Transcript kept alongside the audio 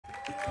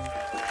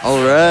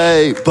All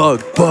right,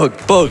 bug.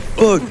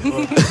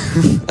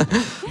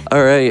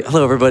 All right,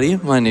 hello everybody.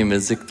 My name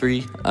is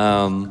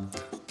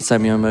Zic3.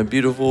 Beside me are my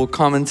beautiful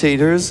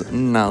commentators,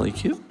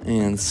 NallyQ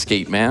and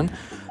Skateman.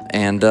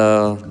 And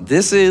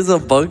this is A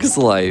Bug's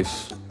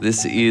Life.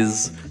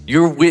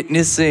 You're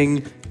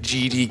witnessing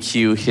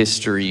GDQ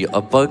history.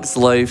 A Bug's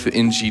Life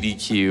in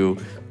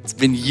GDQ. It's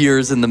been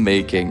years in the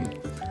making.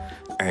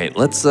 All right,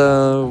 we're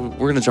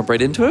gonna jump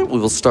right into it. We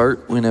will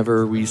start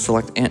whenever we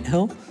select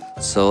Anthill.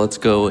 So let's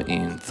go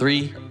in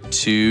 3,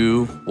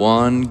 2,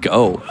 1,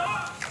 go.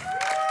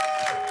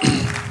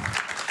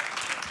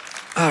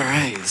 All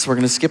right, so we're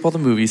gonna skip all the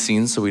movie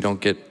scenes so we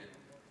don't get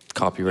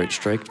copyright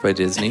striked by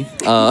Disney.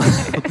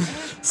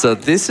 So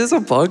this is A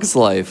Bug's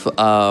Life.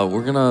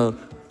 We're gonna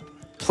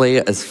play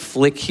as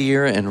Flick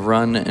here and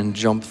run and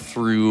jump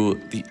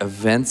through the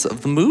events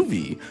of the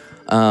movie.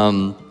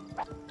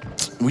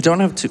 We don't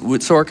have to,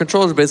 so our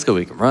controllers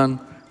basically, we can run,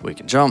 we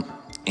can jump,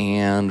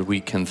 and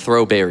we can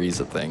throw berries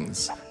at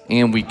things,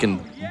 and we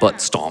can butt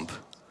stomp.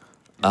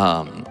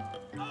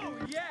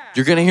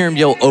 You're gonna hear him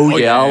yell, oh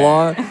yeah, a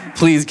lot.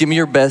 Please give me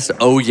your best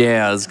oh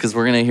yeahs, because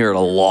we're gonna hear it a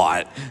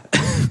lot.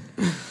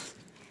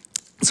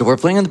 So we're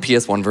playing on the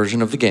PS1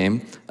 version of the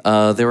game.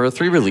 There were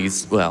 3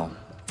 releases, well,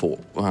 4,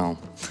 well.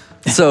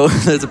 So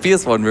there's a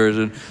PS1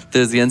 version,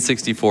 there's the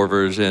N64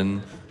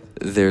 version,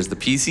 there's the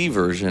PC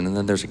version, and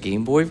then there's a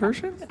Game Boy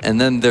version, and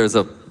then there's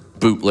a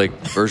bootleg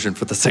version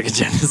for the Sega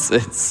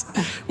Genesis,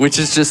 which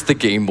is just the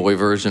Game Boy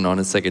version on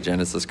a Sega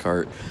Genesis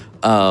cart.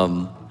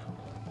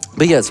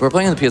 But yeah, so we're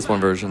playing on the PS1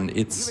 version.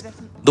 It's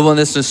the one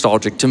that's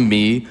nostalgic to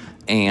me,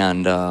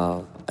 and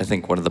I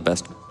think one of the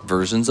best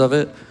versions of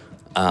it.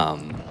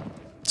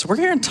 So we're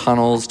here in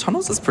tunnels.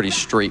 Tunnels is pretty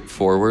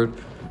straightforward.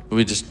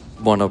 We just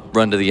want to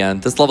run to the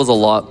end. This level's a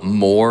lot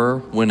more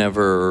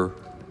whenever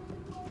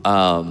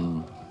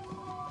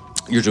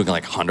you're doing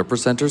like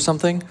 100% or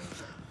something.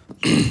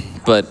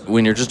 But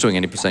when you're just doing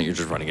any percent, you're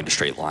just running in a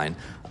straight line.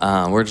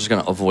 We're just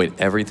gonna avoid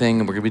everything,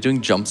 and we're gonna be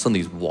doing jumps on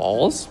these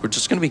walls. We're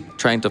just gonna be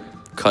trying to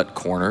cut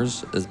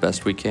corners as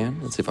best we can.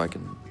 Let's see if I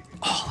can,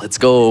 oh, let's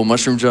go,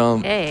 mushroom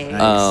jump. Hey.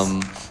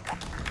 Nice.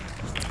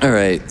 All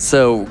right,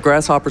 so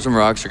grasshoppers and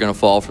rocks are gonna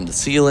fall from the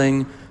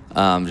ceiling.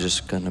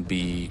 Just gonna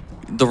be,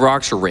 the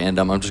rocks are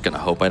random. I'm just gonna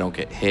hope I don't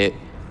get hit.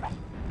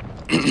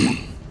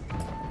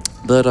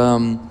 But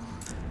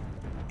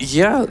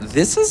yeah,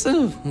 this is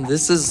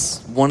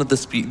one of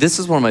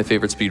my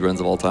favorite speedruns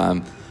of all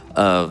time.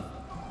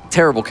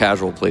 Terrible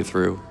casual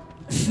playthrough.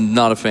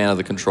 Not a fan of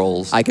the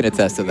controls. I can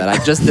attest to that.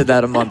 I just did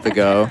that a month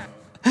ago.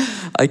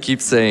 I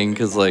keep saying,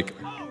 because like,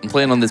 I'm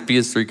playing on this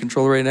PS3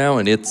 controller right now,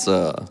 and it's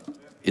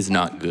is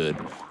not good.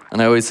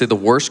 And I always say the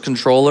worse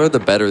controller, the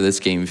better this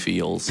game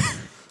feels.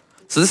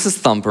 So this is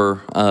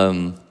Thumper.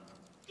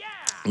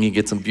 You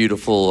get some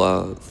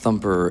beautiful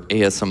Thumper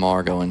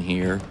ASMR going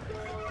here.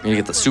 You're gonna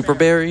get the Super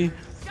Berry.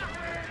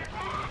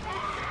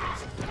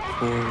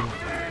 4,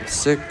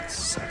 6,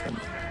 7,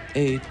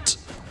 8.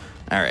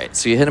 All right,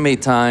 so you hit him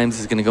 8 times.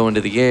 He's gonna go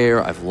into the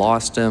air. I've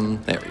lost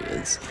him. There he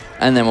is.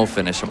 And then we'll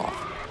finish him off.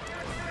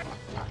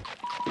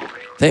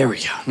 There we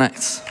go,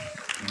 nice.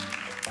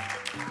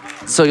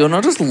 So you'll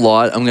notice a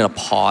lot, I'm gonna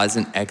pause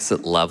and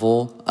exit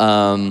level.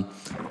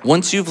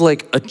 Once you've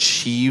like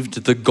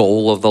achieved the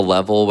goal of the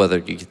level, whether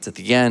you get to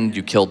the end,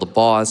 you kill the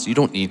boss, you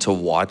don't need to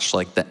watch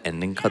like the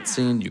ending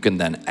cutscene. You can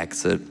then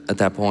exit at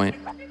that point.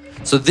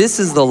 So this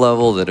is the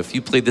level that if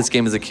you played this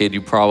game as a kid,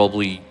 you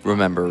probably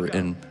remember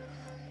and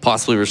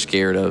possibly were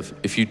scared of.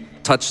 If you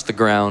touch the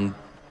ground,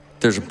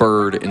 there's a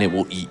bird and it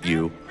will eat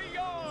you.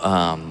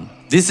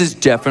 This is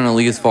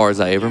definitely as far as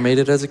I ever made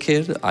it as a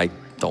kid. I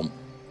don't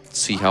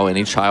see how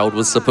any child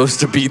was supposed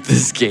to beat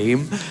this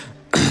game.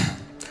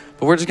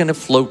 But we're just gonna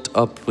float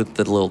up with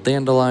the little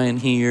dandelion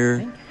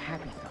here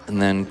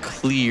and then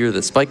clear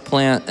the spike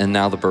plant, and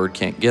now the bird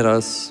can't get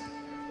us.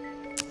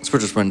 So we're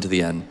just running to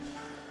the end.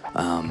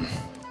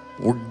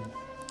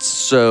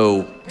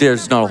 So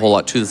there's not a whole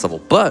lot to this level,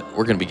 but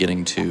we're gonna be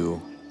getting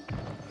to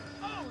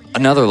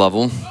another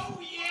level.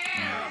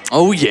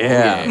 Oh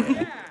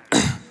yeah.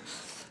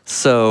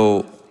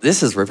 So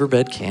this is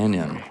Riverbed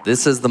Canyon.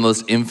 This is the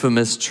most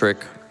infamous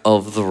trick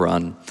of the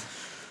run.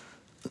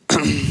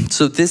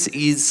 So this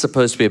is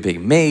supposed to be a big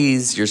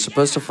maze. You're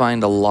supposed to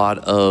find a lot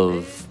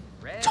of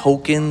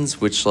tokens,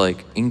 which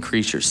like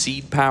increase your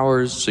seed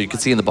powers. So you can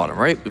see in the bottom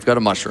right, we've got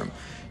a mushroom.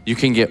 You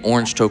can get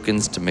orange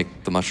tokens to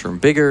make the mushroom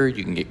bigger.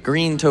 You can get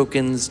green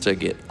tokens to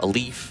get a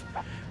leaf.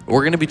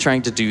 We're gonna be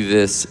trying to do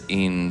this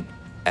in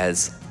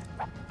as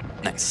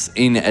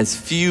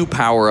few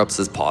power-ups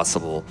as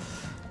possible.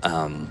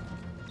 And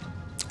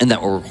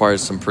that will require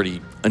some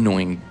pretty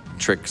annoying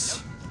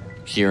tricks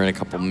here in a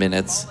couple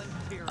minutes.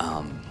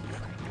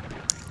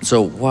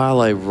 So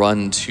while I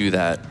run to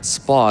that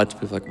spot, we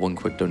have like one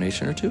quick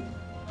donation or two.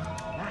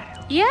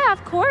 Yeah,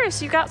 of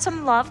course. You got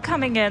some love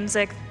coming in,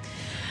 Zic.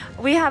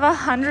 We have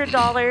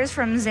 $100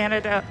 from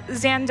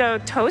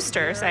Zando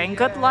Toaster saying,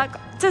 good luck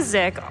to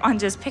Zic on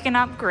just picking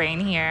up grain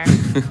here.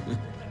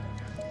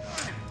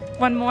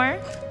 One more?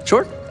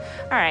 Sure.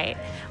 All right.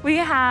 We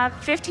have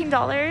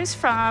 $15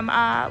 from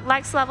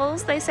Lex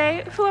Levels. They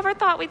say, whoever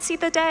thought we'd see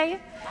the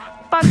day?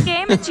 Bug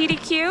game at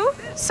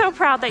GDQ. So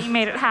proud that you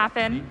made it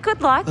happen.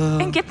 Good luck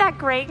and get that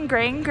grain.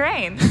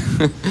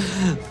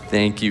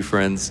 Thank you,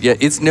 friends. Yeah,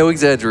 it's no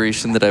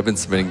exaggeration that I've been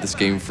submitting this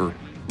game for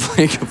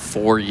like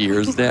 4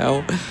 years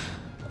now.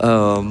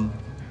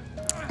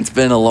 It's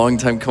been a long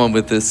time coming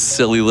with this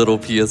silly little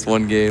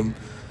PS1 game.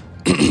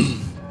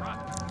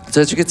 So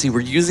as you can see,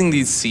 we're using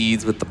these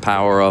seeds with the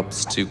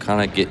power-ups to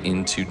kind of get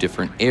into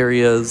different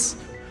areas.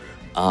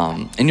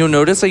 And you'll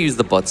notice I use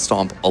the butt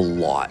stomp a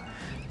lot.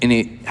 And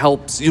it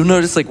helps, you'll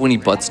notice like when he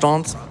butt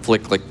stomps,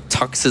 Flick like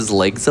tucks his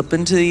legs up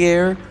into the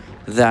air,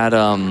 that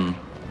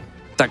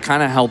that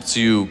kind of helps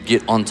you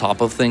get on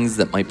top of things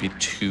that might be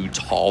too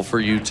tall for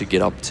you to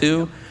get up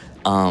to.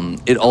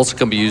 It also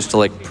can be used to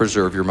like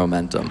preserve your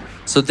momentum.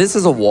 So this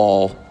is a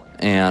wall,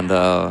 and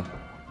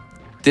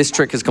this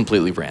trick is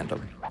completely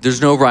random. There's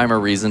no rhyme or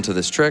reason to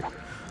this trick.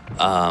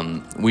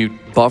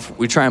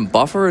 We try and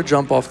buffer a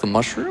jump off the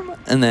mushroom,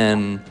 and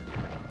then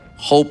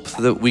hope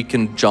that we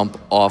can jump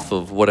off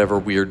of whatever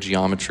weird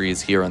geometry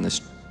is here on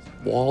this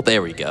wall.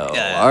 There we go.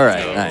 Yeah, all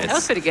right, nice. That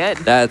was pretty good.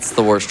 That's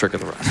the worst trick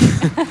of the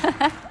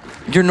run.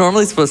 You're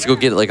normally supposed to go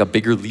get like a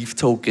bigger leaf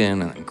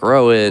token and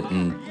grow it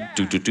and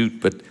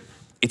doot, but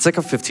it's like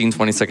a 15,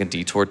 20-second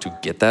detour to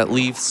get that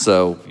leaf,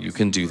 so you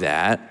can do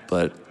that,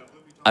 but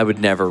I would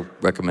never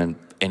recommend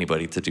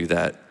anybody to do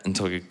that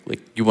until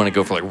you want to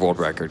go for like world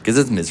record, because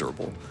it's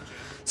miserable.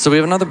 So we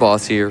have another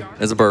boss here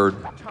as a bird.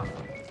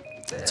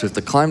 So we have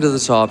to climb to the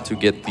top to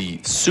get the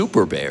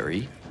super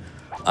berry.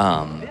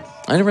 I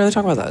didn't really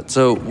talk about that.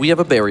 So we have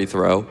a berry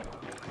throw.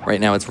 Right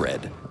now it's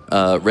red.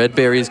 Red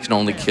berries can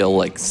only kill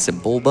like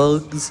simple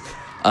bugs.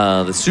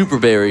 The super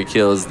berry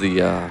kills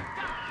the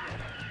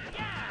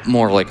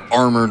more like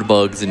armored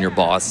bugs in your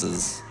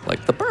bosses,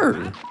 like the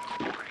bird.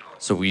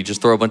 So we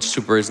just throw a bunch of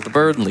super berries at the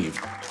bird and leave.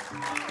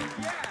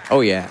 Oh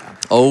yeah.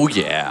 Oh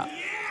yeah.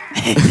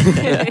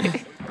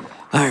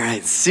 All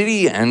right,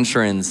 city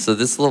entrance. So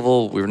this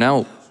level,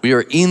 we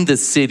are in the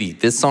city.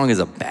 This song is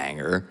a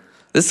banger.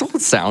 This whole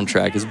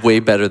soundtrack is way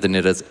better than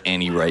it has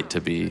any right to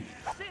be.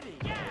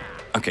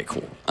 Okay,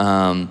 cool.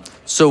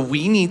 So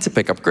we need to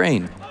pick up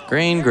grain.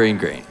 Grain.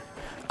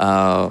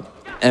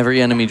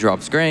 Every enemy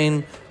drops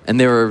grain, and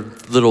there are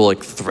little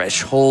like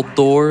threshold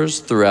doors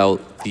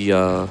throughout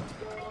the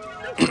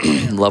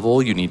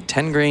level. You need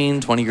 10 grain,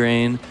 20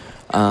 grain.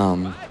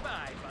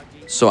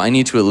 So I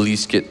need to at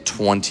least get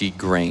 20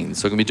 grain.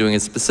 So I'm gonna be doing a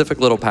specific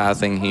little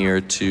pathing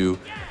here to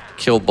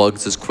kill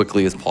bugs as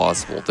quickly as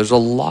possible. There's a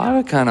lot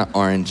of kind of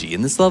RNG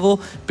in this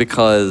level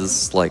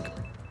because like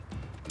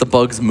the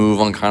bugs move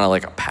on kind of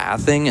like a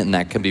pathing, and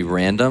that can be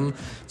random.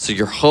 So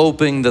you're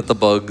hoping that the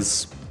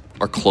bugs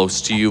are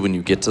close to you when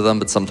you get to them,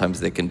 but sometimes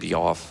they can be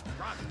off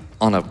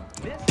on a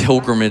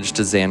pilgrimage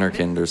to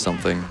Xanarkand or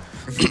something.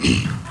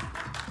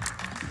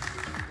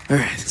 All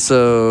right,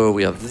 so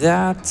we have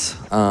that.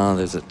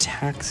 There's a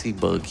taxi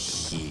bug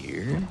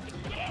here.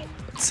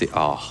 Let's see.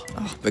 Oh,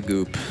 The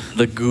goop.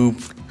 the goop.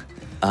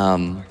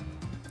 Yeah,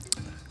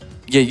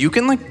 you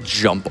can like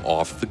jump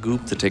off the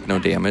goop to take no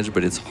damage,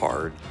 but it's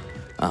hard.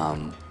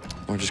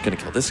 We're just gonna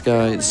kill this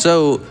guy.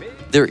 So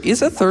there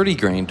is a 30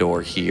 grain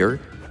door here.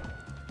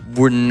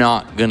 We're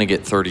not gonna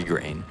get 30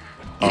 grain.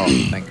 Oh,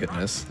 thank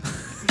goodness.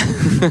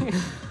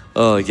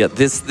 Oh yeah,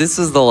 this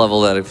is the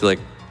level that I feel like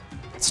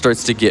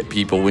starts to get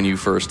people when you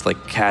first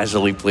like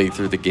casually play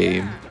through the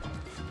game.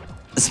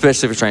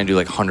 Especially if you're trying to do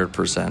like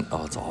 100%.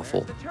 Oh, it's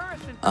awful.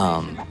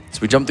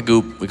 So we jump the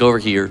goop, we go over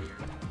here.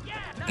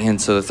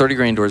 And so the 30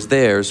 grain door's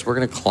there, so we're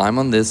gonna climb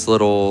on this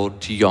little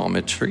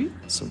geometry,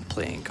 some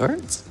playing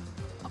cards,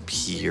 up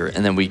here,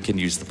 and then we can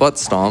use the butt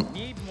stomp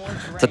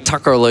to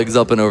tuck our legs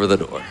up and over the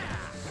door.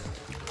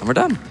 And we're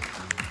done.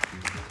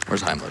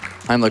 Where's Heimlich?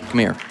 Heimlich, come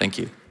here, thank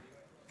you.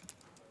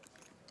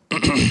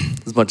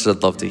 As much as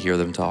I'd love to hear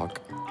them talk,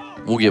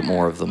 we'll get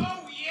more of them.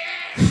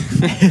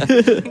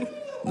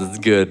 This is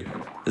good.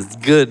 It's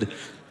good.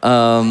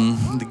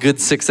 The good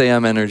 6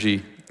 a.m.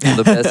 energy.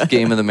 The best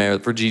game of the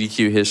marathon for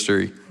GDQ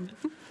history.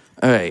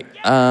 All right,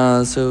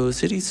 so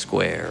City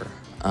Square.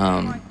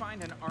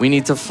 We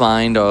need to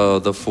find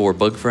the 4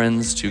 bug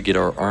friends to get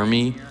our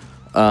army.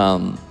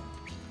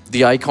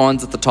 The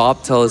icons at the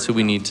top tell us who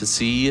we need to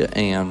see,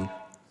 and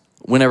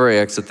whenever I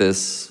exit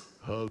this,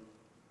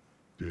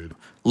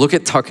 look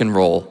at Tuck and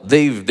Roll.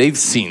 They've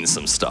seen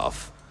some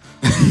stuff.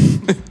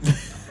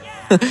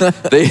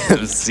 They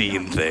have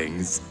seen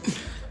things.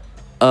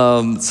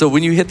 So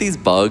when you hit these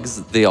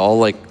bugs, they all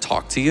like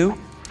talk to you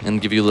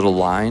and give you a little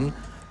line.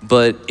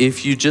 But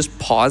if you just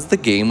pause the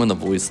game when the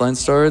voice line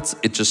starts,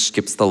 it just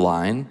skips the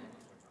line.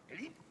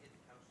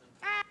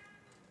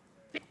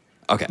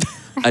 Okay,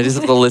 I just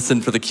have to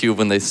listen for the cue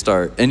when they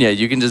start. And yeah,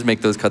 you can just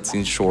make those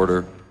cutscenes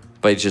shorter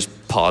by just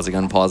pausing,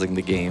 unpausing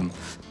the game.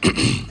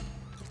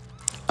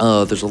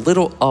 There's a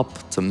little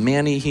up to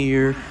Manny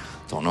here.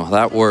 Don't know how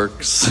that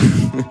works.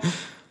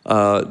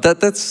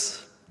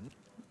 That's,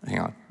 hang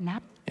on.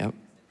 Nap.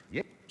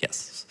 Yep.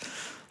 Yes.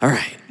 All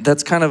right,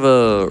 that's kind of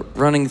a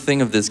running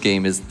thing of this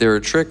game is there are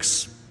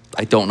tricks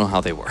I don't know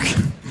how they work.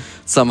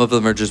 Some of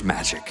them are just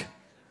magic.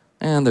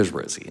 And there's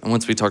Rosie. And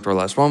once we talk to our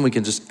last one, we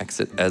can just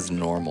exit as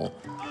normal.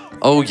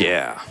 Oh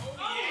yeah.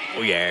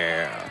 Oh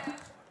yeah.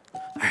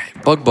 All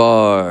right, Bug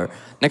Bar.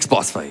 Next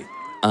boss fight.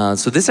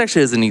 So this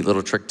actually has a neat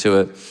little trick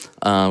to it.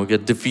 We gotta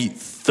defeat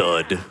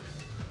Thud.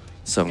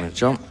 So I'm gonna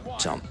jump,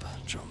 jump,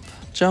 jump,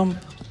 jump,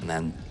 and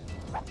then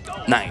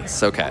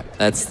nice. Okay,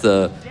 that's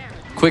the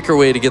quicker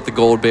way to get the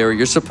gold berry.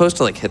 You're supposed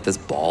to like hit this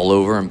ball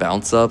over and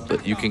bounce up,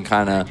 but you can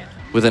kind of,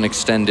 with an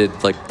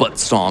extended like butt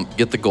stomp,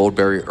 get the gold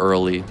berry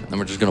early. And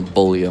we're just gonna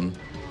bully him.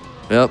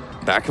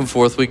 Yep, back and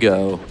forth we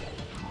go.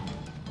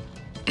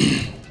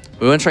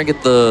 We want to try and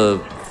get the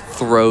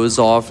throws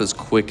off as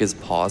quick as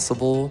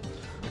possible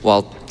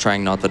while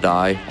trying not to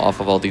die off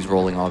of all these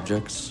rolling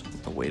objects.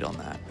 I'll wait on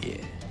that, yeah.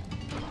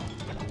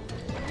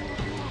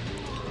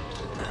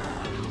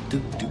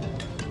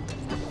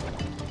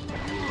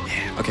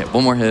 Yeah, okay,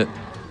 one more hit.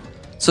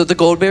 So the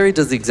gold berry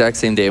does the exact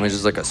same damage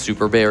as like a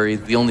super berry.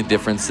 The only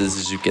difference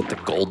is you get the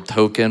gold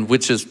token,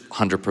 which is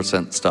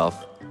 100%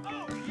 stuff.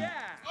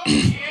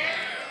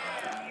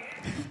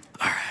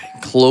 All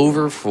right,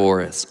 Clover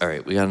Forest. All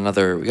right, we got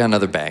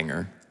another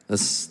banger.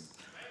 This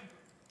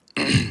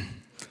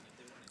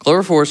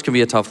Clover Forest can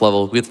be a tough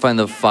level. We have to find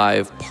the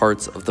 5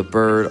 parts of the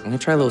bird. I'm gonna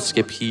try a little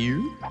skip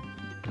here.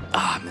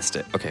 Ah, I missed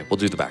it. Okay, we'll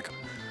do the backup.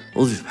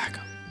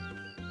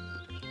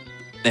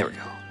 There we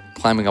go.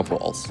 Climbing up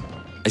walls.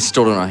 I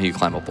still don't know how you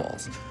climb up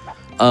walls.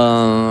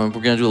 We're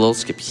gonna do a little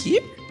skip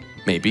here.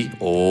 Maybe.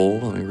 Oh,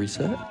 let me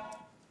reset.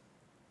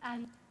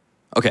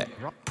 Okay,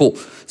 cool.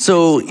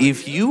 So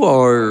if you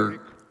are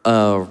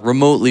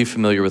remotely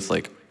familiar with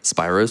like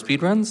Spyro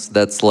speedruns,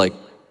 that's like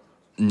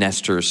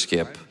Nestor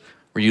skip,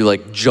 where you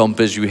like jump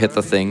as you hit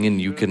the thing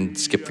and you can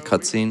skip the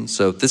cutscene.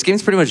 So this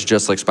game's pretty much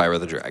just like Spyro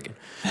the Dragon.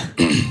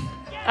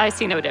 I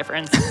see no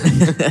difference.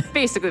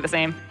 Basically the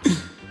same.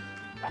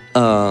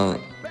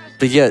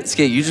 But yeah,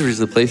 Skate, you just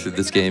recently played through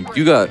this game.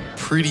 You got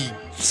pretty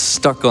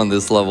stuck on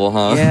this level,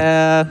 huh?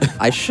 Yeah,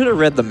 I should have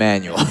read the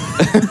manual.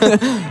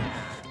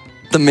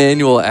 The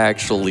manual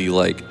actually,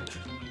 like,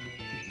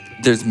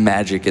 there's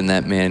magic in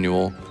that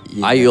manual.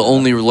 Yeah. I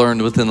only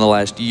learned within the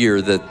last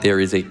year that there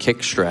is a kick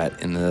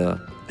strat in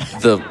the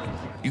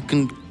you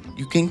can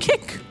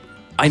kick.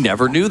 I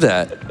never knew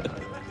that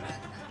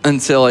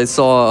until I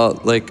saw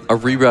like a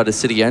reroute of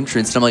city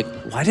entrance, and I'm like,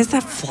 why does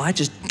that fly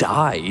just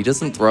die? He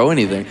doesn't throw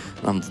anything.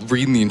 And I'm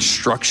reading the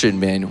instruction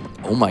manual.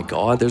 Oh my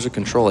God, there's a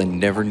control I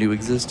never knew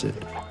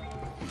existed.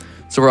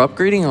 So we're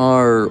upgrading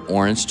our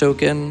orange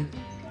token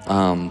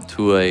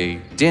to a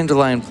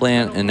dandelion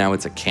plant, and now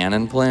it's a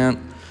cannon plant.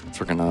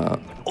 So we're gonna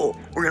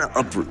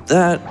uproot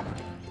that.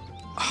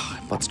 Oh,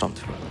 butt stomp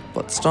too early.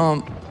 Butt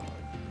stomp.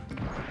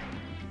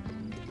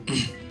 All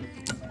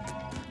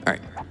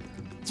right,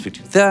 so we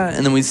do that,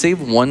 and then we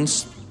save one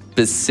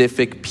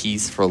specific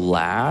piece for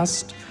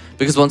last,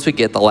 because once we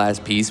get the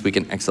last piece, we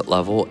can exit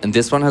level, and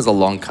this one has a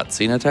long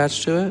cutscene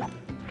attached to it.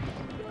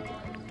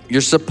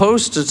 You're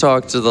supposed to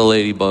talk to the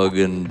ladybug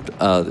and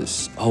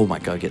this, oh my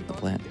God, get in the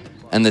plant,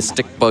 and the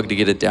stick bug to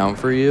get it down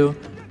for you.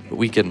 But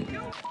we can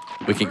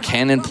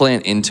cannon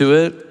plant into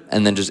it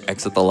and then just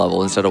exit the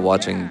level instead of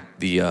watching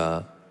the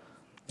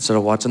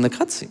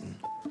cutscene.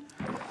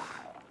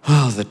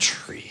 Oh, the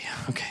tree.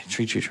 Okay,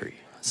 tree.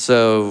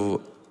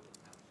 So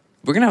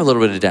we're gonna have a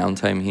little bit of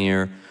downtime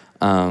here.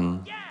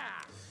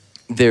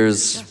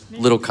 There's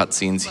little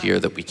cutscenes here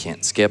that we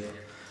can't skip.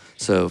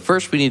 So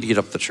first we need to get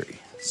up the tree.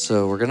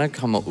 So we're gonna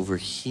come over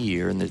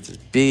here, and there's this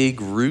big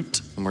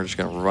root, and we're just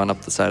gonna run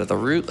up the side of the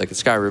root like a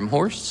Skyrim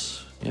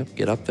horse. Yep,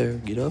 get up there,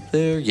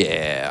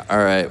 yeah. All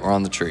right, we're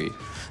on the tree.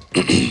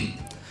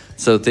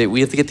 So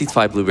we have to get these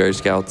 5 blueberry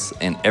scouts,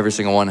 and every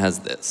single one has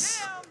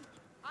this.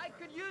 I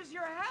could use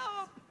your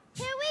help.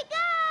 Here we go!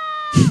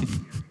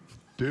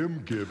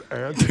 Tim give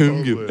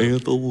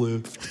Ant a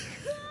lift.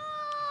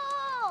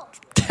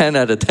 10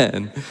 out of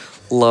 10.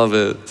 Love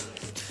it.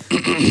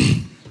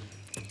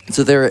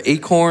 So there are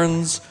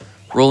acorns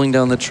rolling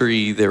down the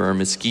tree. There are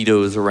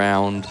mosquitoes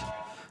around.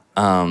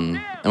 And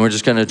we're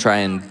just gonna try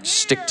and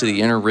stick to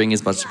the inner ring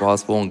as much as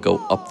possible and go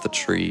up the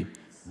tree.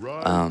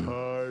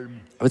 I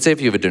would say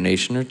if you have a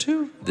donation or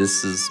two,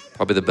 this is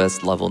probably the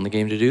best level in the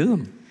game to do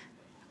them.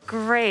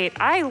 Great.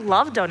 I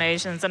love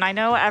donations, and I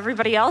know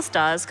everybody else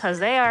does because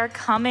they are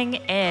coming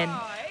in.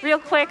 Real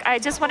quick, I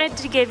just wanted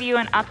to give you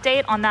an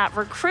update on that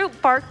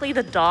Recruit Barkley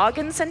the Dog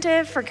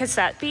incentive for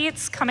cassette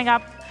beats coming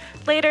up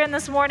later in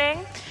this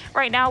morning.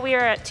 Right now, we are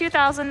at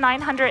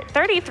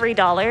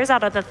 $2,933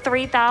 out of the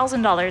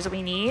 $3,000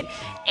 we need.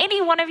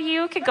 Any one of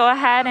you could go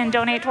ahead and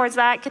donate towards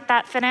that, get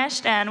that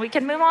finished, and we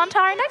can move on to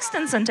our next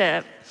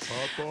incentive.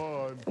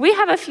 We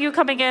have a few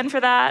coming in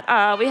for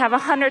that. We have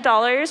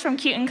 $100 from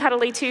Cute and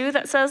Cuddly 2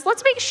 that says,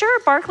 let's make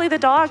sure Barkley the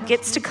Dog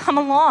gets to come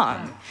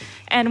along.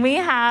 And we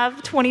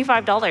have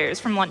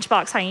 $25 from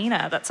Lunchbox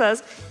Hyena that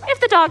says, if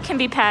the dog can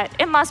be pet,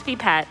 it must be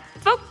pet.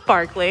 Vote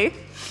Barkley.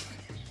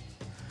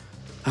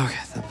 Okay,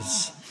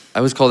 I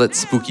always call that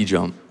spooky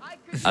jump.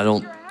 I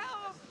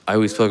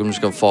always feel like I'm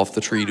just gonna fall off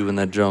the tree doing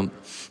that jump.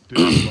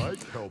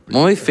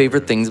 One of my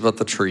favorite things about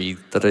the tree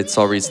that I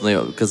saw recently,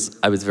 because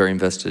I was very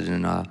invested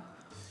in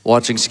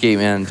watching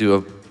Skateman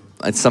do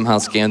I somehow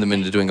scammed him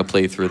into doing a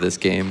playthrough of this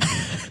game.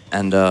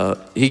 And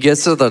he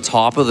gets to the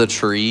top of the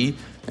tree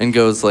and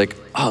goes like,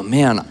 oh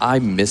man, I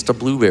missed a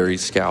blueberry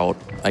scout,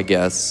 I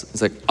guess.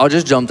 He's like, I'll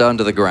just jump down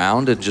to the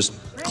ground and just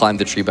climb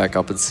the tree back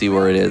up and see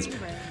where it is.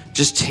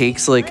 Just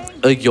takes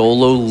like a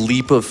YOLO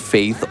leap of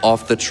faith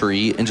off the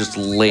tree and just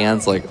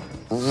lands like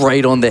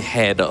right on the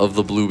head of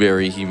the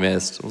blueberry he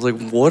missed. I was like,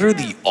 what are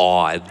the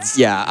odds?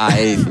 Yeah,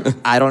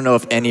 I don't know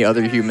if any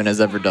other human has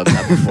ever done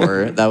that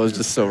before. That was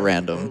just so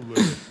random.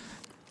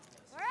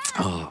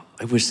 Oh,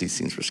 I wish these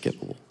scenes were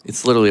skippable.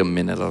 It's literally a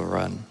minute of a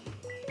run.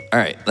 All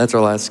right, that's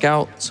our last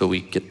scout, so we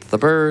get to the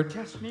bird.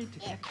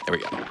 There we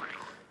go.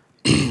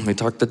 We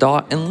talk to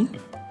Dot and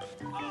leave.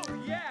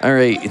 All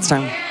right, it's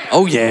time.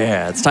 Oh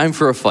yeah, it's time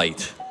for a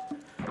fight.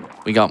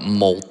 We got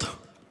Molt.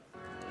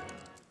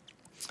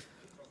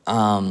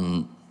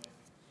 All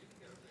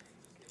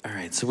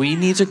right, so we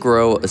need to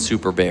grow a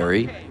super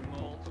berry.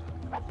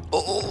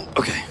 Oh,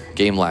 okay.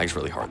 Game lags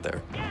really hard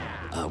there.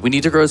 We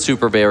need to grow a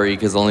super berry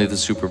because only the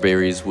super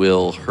berries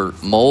will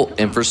hurt Molt.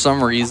 And for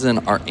some reason,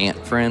 our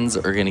ant friends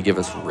are going to give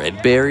us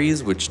red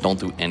berries, which don't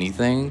do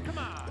anything.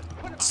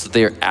 So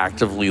they're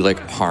actively like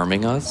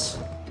harming us.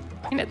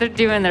 You know, they're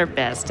doing their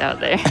best out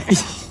there.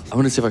 I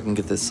want to see if I can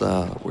get this.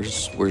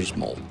 Where's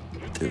Molt?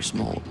 There's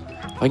Molt.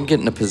 If I can get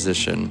in a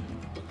position.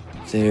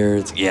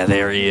 There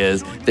he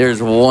is.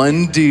 There's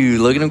one dude.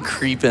 Look at him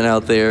creeping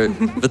out there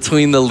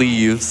between the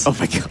leaves. Oh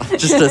my god.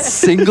 Just a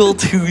single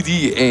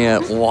 2D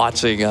ant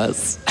watching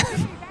us.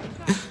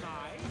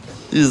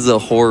 This is a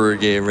horror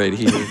game right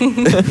here.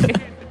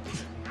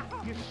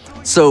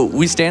 So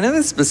we stand in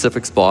this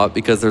specific spot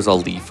because there's a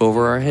leaf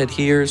over our head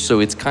here. So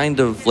it's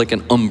kind of like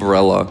an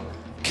umbrella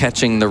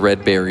catching the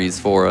red berries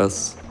for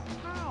us.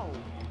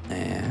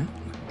 And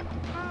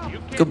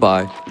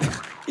goodbye.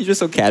 He's just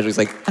so casual. He's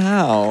like,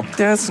 ow.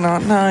 That's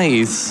not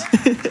nice.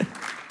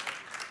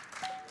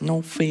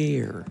 No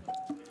fair.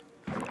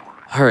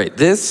 All right,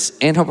 this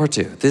Anthill Part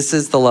 2. This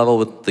is the level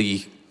with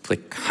the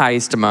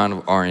highest amount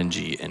of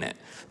RNG in it.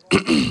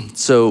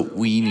 So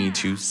we need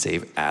to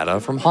save Ada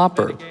from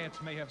Hopper.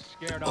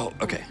 Oh,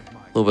 okay.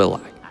 A little bit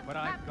of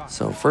lag.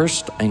 So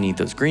first, I need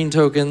those green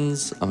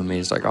tokens. I'm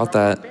amazed I got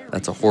that.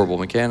 That's a horrible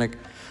mechanic.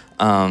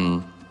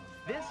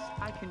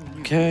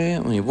 Okay, I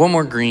need one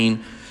more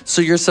green. So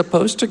you're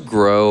supposed to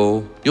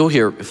grow, you'll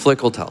hear,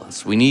 Flick will tell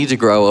us, we need to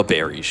grow a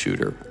berry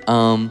shooter.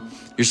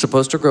 You're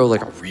supposed to grow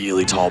like a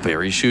really tall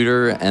berry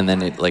shooter and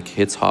then it like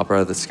hits Hopper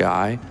out of the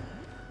sky.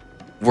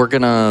 We're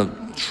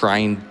gonna try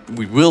and,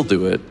 we will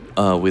do it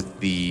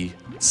with the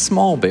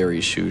small berry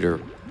shooter,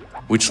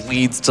 which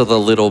leads to the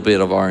little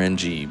bit of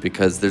RNG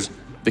because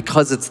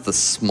it's the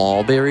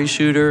small berry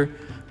shooter,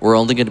 we're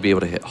only gonna be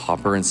able to hit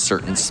Hopper in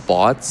certain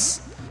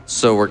spots.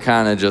 So we're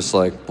kind of just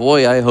like,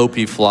 boy, I hope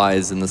he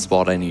flies in the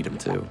spot I need him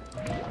to.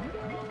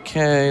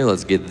 Okay,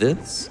 let's get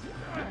this.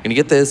 Gonna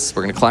get this.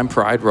 We're gonna climb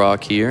Pride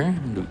Rock here.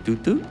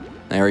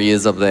 There he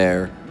is up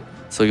there.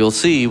 So we'll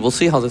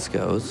see how this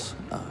goes.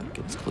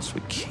 Get as close as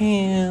we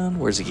can.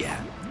 Where's he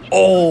at?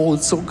 Oh,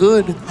 it's so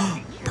good.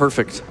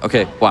 Perfect.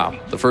 Okay, wow.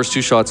 The first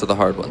two shots are the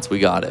hard ones. We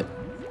got it.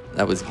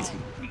 That was easy.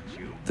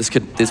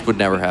 This would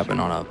never happen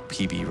on a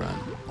PB run.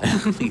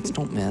 Oh, please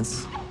don't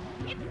miss.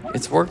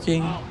 It's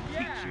working.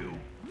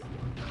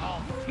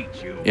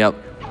 Yep,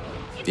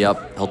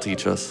 he'll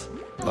teach us.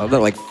 Love that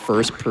like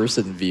first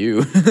person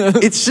view.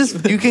 It's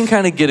just, you can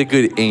kind of get a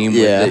good aim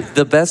with it.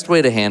 The best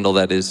way to handle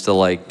that is to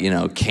like,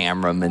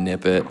 camera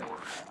manip it.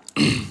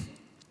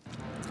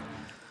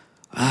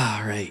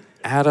 All right,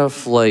 Ada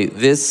Flight.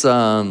 This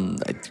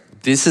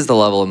is the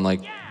level I'm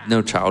like,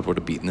 no child would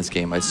have beaten this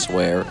game, I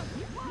swear.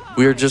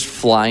 We are just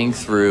flying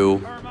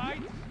through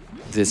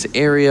this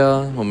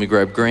area. When we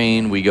grab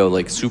grain, we go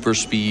like super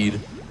speed.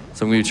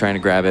 So I'm gonna be trying to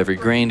grab every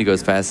grain to go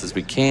as fast as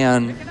we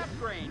can.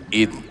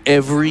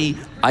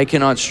 I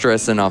cannot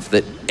stress enough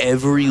that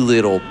every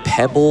little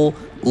pebble,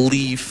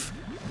 leaf,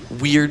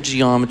 weird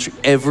geometry,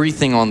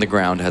 everything on the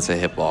ground has a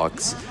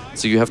hitbox.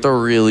 So you have to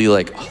really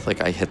like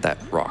I hit that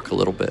rock a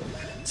little bit.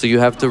 So you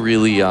have to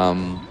really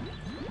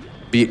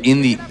be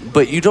in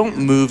but you don't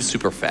move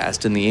super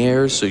fast in the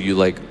air. So you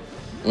like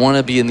want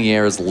to be in the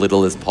air as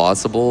little as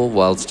possible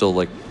while still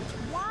like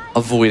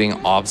avoiding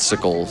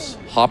obstacles.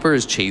 Hopper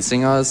is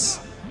chasing us.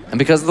 And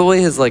because of the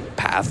way his like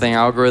pathing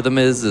algorithm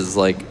is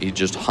like he's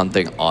just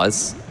hunting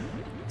us.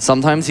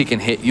 Sometimes he can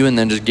hit you and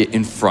then just get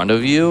in front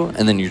of you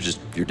and then you're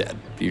dead.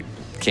 You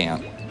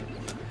can't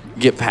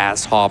get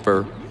past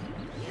Hopper.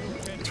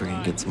 So we're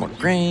gonna get some more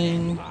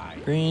grain. All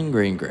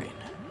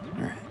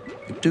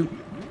right. Doot.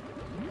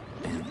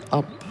 And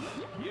up.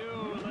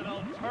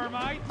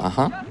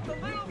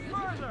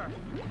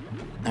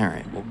 All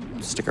right, we'll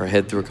stick our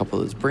head through a couple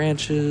of those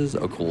branches.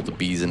 Oh, cool, the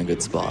bee's in a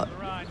good spot.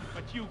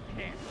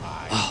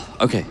 Oh,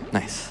 okay,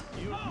 nice.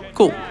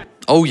 Cool.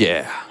 Oh,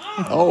 yeah.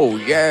 Oh,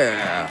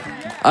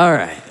 yeah. All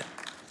right.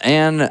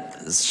 And,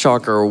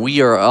 shocker,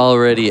 we are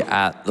already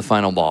at the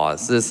final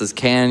boss. This is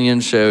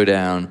Canyon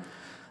Showdown.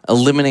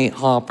 Eliminate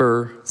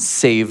Hopper,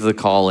 save the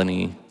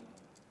colony.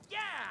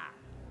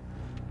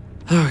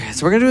 Okay,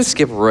 so we're gonna do a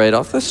skip right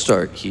off the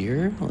start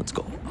here. Let's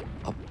go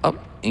up, up,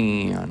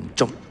 and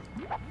jump.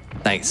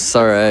 Nice,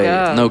 all right.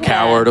 Yeah. No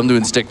coward, I'm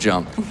doing stick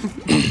jump.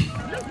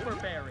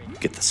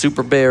 Get the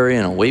super berry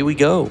and away we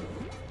go.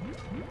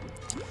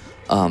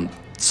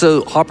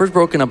 So Hopper's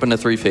broken up into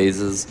 3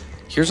 phases.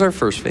 Here's our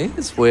first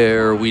phase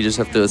where we just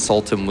have to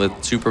assault him with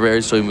super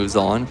berries so he moves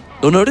on.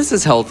 You'll notice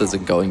his health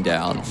isn't going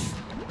down.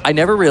 I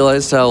never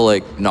realized how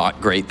like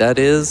not great that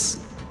is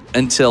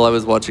until I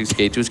was watching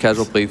Skate2's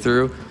casual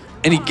playthrough.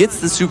 And he gets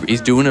the super,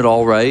 he's doing it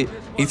all right.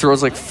 He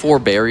throws like 4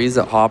 berries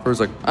at Hopper's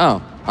like,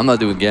 oh, I'm not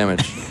doing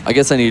damage. I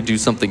guess I need to do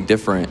something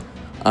different.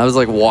 I was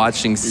like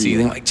watching,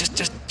 seething, like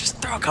just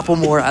throw a couple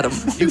more at him.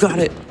 You got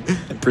it.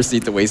 And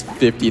proceed to waste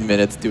 15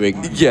 minutes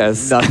doing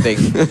Yes. nothing.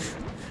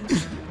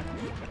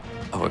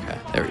 Oh, okay,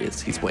 there he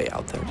is. He's way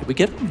out there. Did we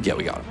get him? Yeah,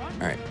 we got him.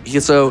 All right.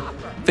 So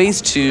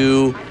phase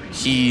 2,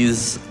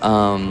 he's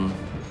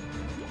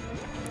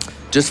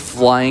just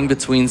flying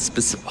between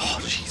specific.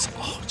 Oh,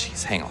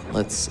 jeez. Hang on.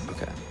 Let's.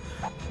 Okay.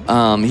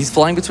 He's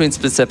flying between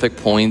specific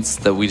points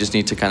that we just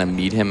need to kind of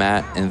meet him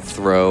at and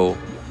throw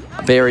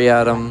a berry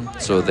at him.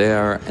 So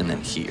there, and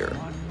then here.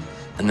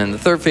 And then the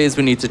third phase,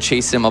 we need to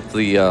chase him up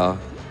the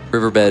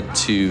riverbed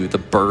to the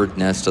bird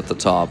nest at the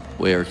top,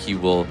 where he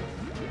will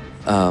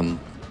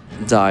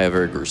die a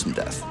very gruesome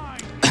death.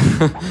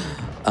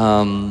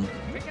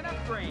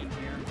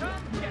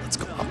 Let's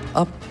go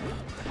up.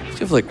 If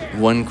you have like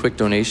one quick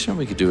donation,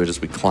 we could do it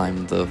as we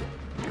climb the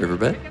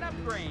riverbed.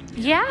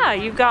 Yeah,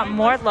 you've got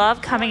more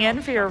love coming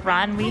in for your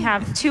run. We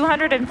have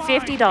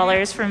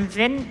 $250 from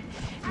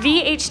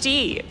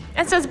VHD.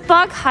 It says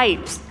Bug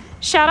Hypes.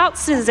 Shout out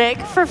to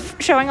Zic for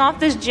showing off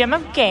this gym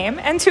of game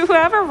and to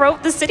whoever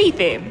wrote the city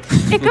theme.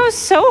 It goes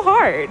so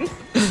hard.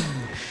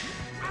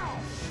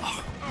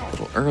 A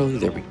little early,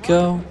 there we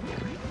go.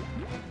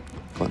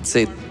 Go on,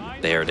 say,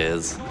 there it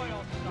is.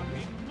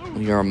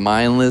 We are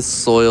mindless,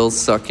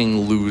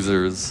 soil-sucking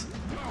losers.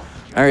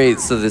 All right,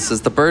 so this is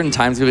the bird, and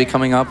time's gonna be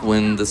coming up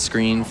when the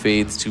screen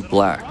fades to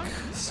black.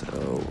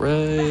 So,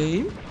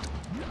 right.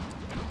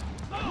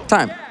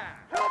 Time.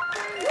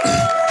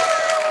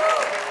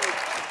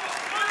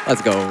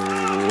 Let's go.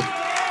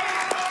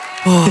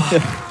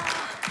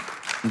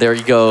 There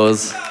he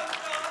goes.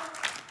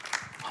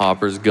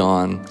 Hopper's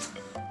gone.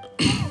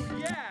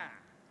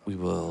 We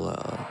will,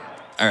 all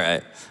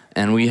right.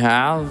 And we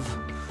have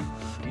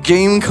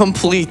game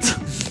complete.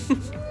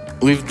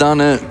 We've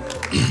done it.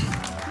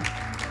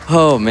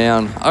 Oh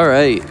man, all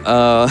right.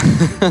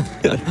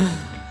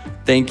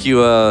 Thank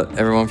you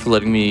everyone for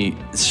letting me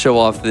show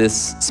off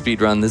this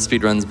speedrun. This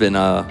speedrun's been,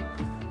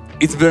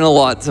 it's been a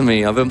lot to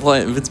me. I've been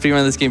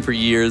speedrunning this game for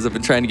years. I've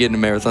been trying to get into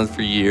marathons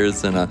for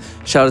years. And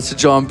shout out to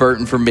John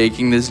Burton for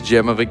making this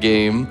gem of a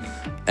game.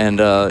 And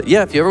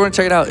yeah, if you ever want to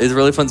check it out, it's a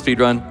really fun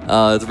speedrun.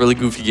 It's a really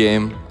goofy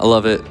game. I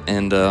love it.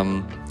 And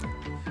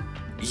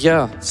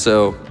yeah,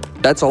 so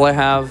that's all I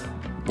have.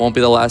 Won't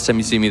be the last time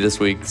you see me this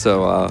week.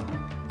 So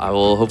I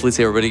will hopefully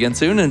see everybody again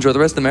soon and enjoy the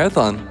rest of the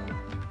marathon.